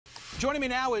Joining me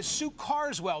now is Sue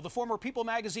Carswell, the former People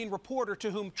magazine reporter to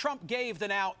whom Trump gave the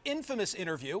now infamous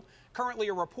interview, currently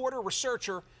a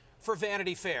reporter-researcher for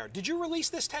Vanity Fair. Did you release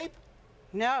this tape?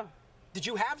 No. Did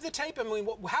you have the tape? I mean,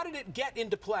 how did it get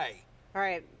into play? All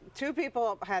right, two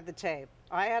people had the tape.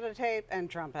 I had a tape and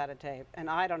Trump had a tape, and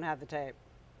I don't have the tape.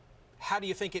 How do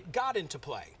you think it got into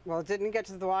play? Well, it didn't get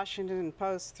to the Washington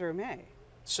Post through me.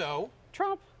 So?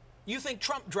 Trump. You think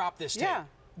Trump dropped this tape? Yeah.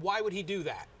 Why would he do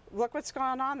that? Look what's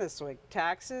going on this week.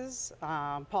 Taxes,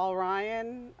 Paul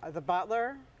Ryan, the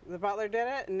Butler did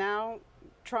it, and now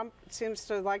Trump seems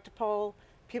to like to pull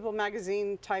People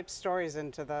magazine type stories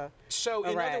into the So,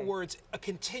 array. in other words, a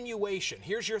continuation.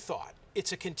 Here's your thought.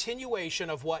 It's a continuation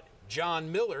of what John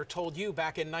Miller told you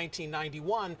back in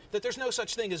 1991, that there's no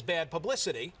such thing as bad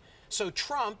publicity. So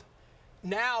Trump,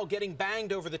 now getting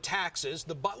banged over the taxes,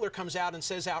 the Butler comes out and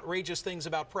says outrageous things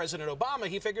about President Obama.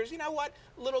 He figures, you know what,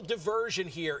 little diversion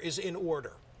here is in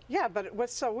order. Yeah, but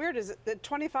what's so weird is that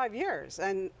 25 years,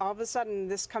 and all of a sudden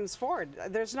this comes forward.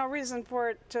 There's no reason for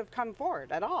it to have come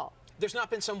forward at all. There's not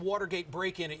been some Watergate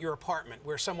break-in at your apartment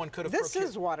where someone could have This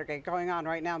is Watergate going on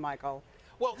right now, Michael.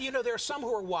 Well, you know, there are some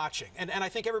who are watching, and I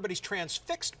think everybody's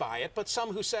transfixed by it, but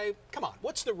some who say, come on,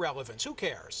 what's the relevance? Who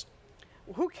cares?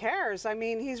 Who cares? I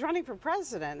mean, he's running for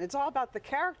president. It's all about the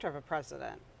character of a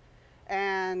president.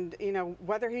 And, you know,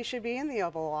 whether he should be in the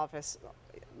Oval Office,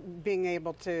 being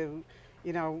able to,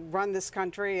 you know, run this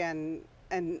country, and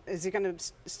is he going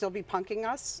to still be punking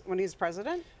us when he's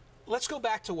president? Let's go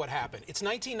back to what happened. It's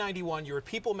 1991. You're at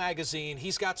People magazine.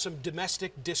 He's got some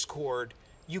domestic discord.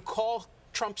 You call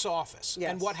Trump's office.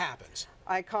 Yes. And what happens?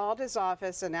 I called his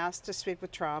office and asked to speak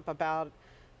with Trump about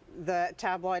the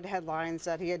tabloid headlines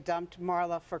that he had dumped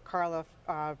Marla for Carla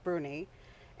Bruni.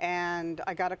 And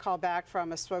I got a call back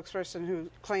from a spokesperson who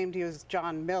claimed he was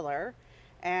John Miller,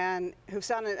 and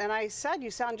I said,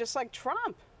 you sound just like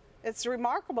Trump. It's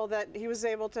remarkable that he was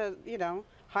able to, you know,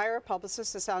 hire a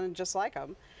publicist that sounded just like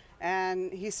him.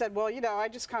 And he said, well, you know, I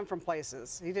just come from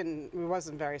places. He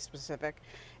wasn't very specific.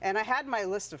 And I had my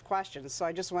list of questions, so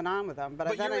I just went on with them.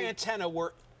 But your antenna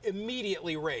were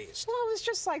immediately raised. Well, it was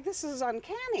just like, this is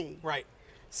uncanny. Right.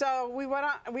 So we went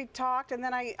on, we talked, and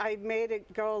then I made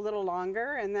it go a little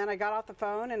longer, and then I got off the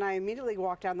phone, and I immediately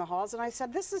walked down the halls, and I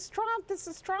said, this is Trump, this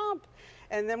is Trump.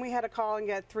 And then we had to call and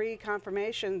get 3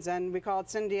 confirmations, and we called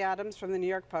Cindy Adams from the New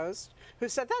York Post, who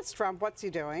said, that's Trump, what's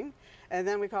he doing? And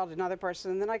then we called another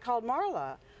person, and then I called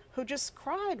Marla, who just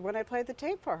cried when I played the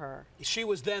tape for her. She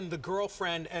was then the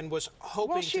girlfriend and was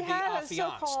hoping to be affianced. Well, she had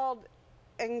a so-called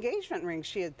engagement ring,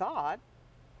 she had thought.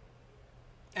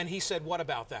 And he said, what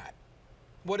about that?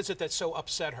 What is it that so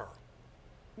upset her?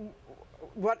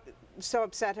 What so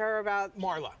upset her about?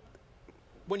 Marla.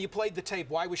 When you played the tape,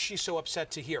 why was she so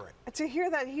upset to hear it? To hear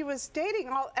that he was dating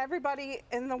everybody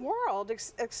in the world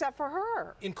except for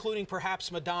her. Including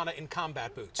perhaps Madonna in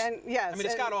combat boots. And yes. I mean,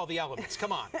 it's got all the elements.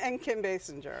 Come on. And Kim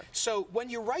Basinger. So when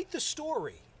you write the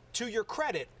story, to your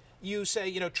credit, you say,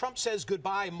 you know, Trump says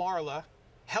goodbye, Marla,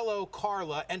 hello,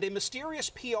 Carla, and a mysterious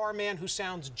PR man who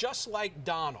sounds just like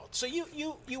Donald. So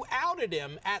you outed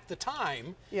him at the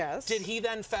time. Yes. Did he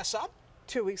then fess up?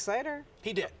 2 weeks later.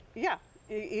 He did? Yeah.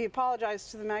 He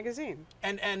apologized to the magazine.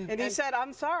 And he said,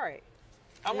 I'm sorry.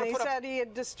 And he said he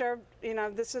had disturbed, you know,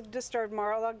 this had disturbed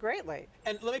Marla greatly.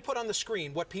 And let me put on the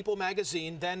screen what People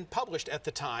magazine then published at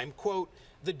the time, quote,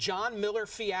 the John Miller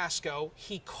fiasco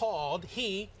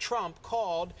Trump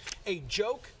called a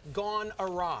joke gone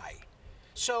awry.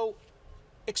 So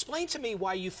explain to me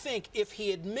why you think if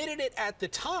he admitted it at the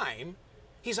time,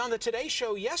 he's on the Today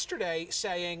Show yesterday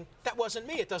saying, that wasn't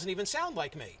me, it doesn't even sound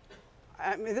like me.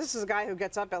 I mean, this is a guy who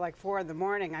gets up at like 4 in the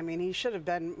morning. I mean, he should have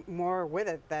been more with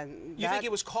it than You think he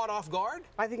was caught off guard?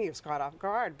 I think he was caught off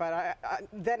guard. But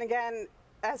then again,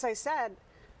 as I said,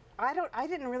 I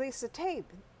didn't release the tape.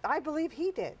 I believe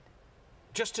he did.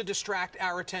 Just to distract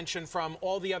our attention from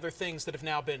all the other things that have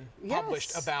now been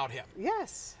published about him.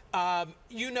 Yes.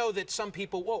 You know that some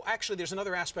people, well, actually, there's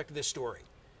another aspect of this story.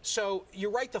 So you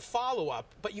write the follow-up,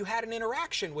 but you had an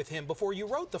interaction with him before you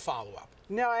wrote the follow-up.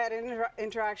 No, I had an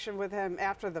interaction with him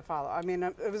after the follow-up. I mean,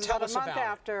 it was about a month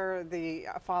after the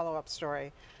follow-up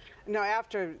story. No,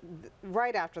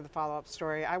 right after the follow-up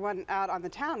story, I went out on the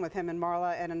town with him and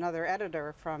Marla and another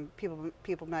editor from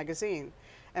People magazine.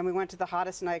 And we went to the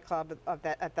hottest nightclub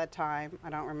at that time. I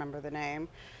don't remember the name.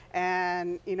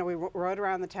 And, you know, we rode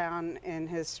around the town in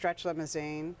his stretch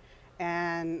limousine.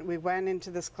 And we went into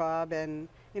this club, and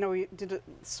you know, we did a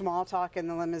small talk in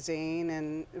the limousine,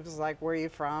 and it was like, where are you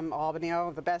from? Albany,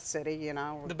 oh, the best city, you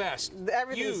know. The best.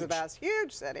 Everything's the Huge. best.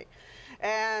 Huge city.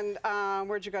 And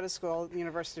where'd you go to school?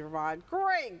 University of Vermont.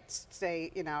 Great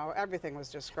state, you know, everything was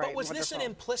just great. But was and this an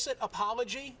wonderful. implicit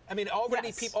apology? I mean, already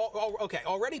Yes. people, okay,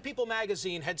 already People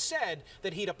magazine had said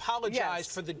that he'd apologized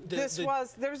Yes. for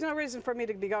there was no reason for me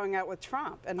to be going out with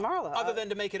Trump and Marla. other than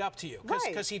to make it up to you,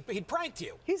 because Right. he'd pranked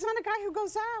you. He's not a guy who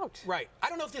goes out. Right. I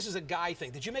don't know if this is a guy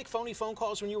thing. Did you make phony phone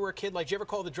calls when you were a kid? Like, did you ever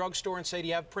call the drugstore and say, do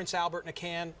you have Prince Albert in a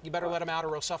can? You better let him out or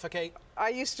he'll suffocate? I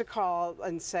used to call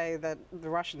and say that the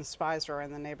Russian spies were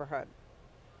in the neighborhood.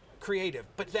 Creative.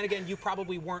 But then again, you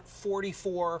probably weren't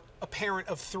 44, a parent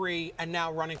of 3, and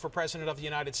now running for president of the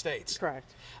United States.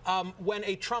 Correct. When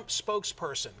a Trump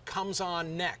spokesperson comes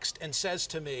on next and says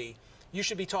to me, you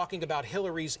should be talking about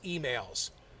Hillary's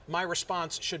emails, my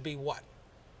response should be what?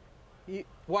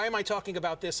 Why am I talking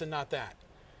about this and not that?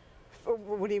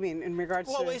 What do you mean in regards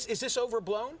Well, to is this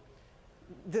overblown?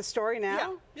 the story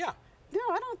now? Yeah. No,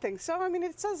 I don't think so. I mean,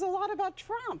 it says a lot about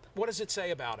Trump. What does it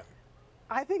say about him?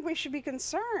 I think we should be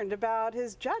concerned about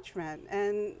his judgment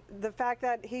and the fact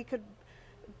that he could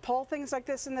pull things like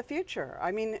this in the future.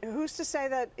 I mean, who's to say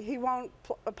that he won't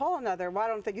pull another? Well, I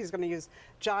don't think he's going to use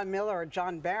John Miller or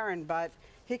John Barron, but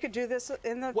he could do this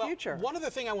in the future. One other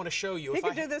thing I want to show you. He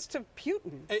could do this to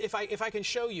Putin. If I can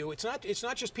show you, it's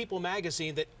not just People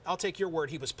magazine that, I'll take your word,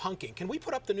 he was punking. Can we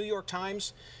put up the New York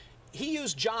Times? He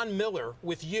used John Miller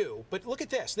with you, but look at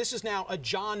this. This is now a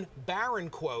John Barron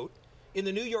quote in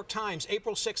the New York Times,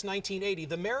 April 6, 1980.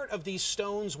 The merit of these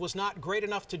stones was not great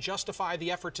enough to justify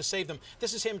the effort to save them.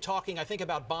 This is him talking, I think,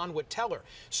 about Bonwit Teller.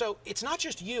 So it's not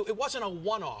just you. It wasn't a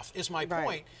one-off, is my Right.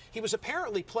 point. He was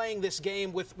apparently playing this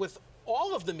game with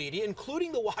all of the media,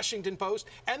 including the Washington Post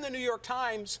and the New York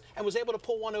Times, and was able to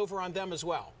pull one over on them as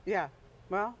well. Yeah.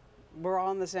 Well, we're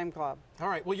all in the same club. All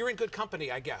right. Well, you're in good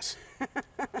company, I guess.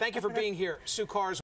 Thank you for being here, Sue Carswell.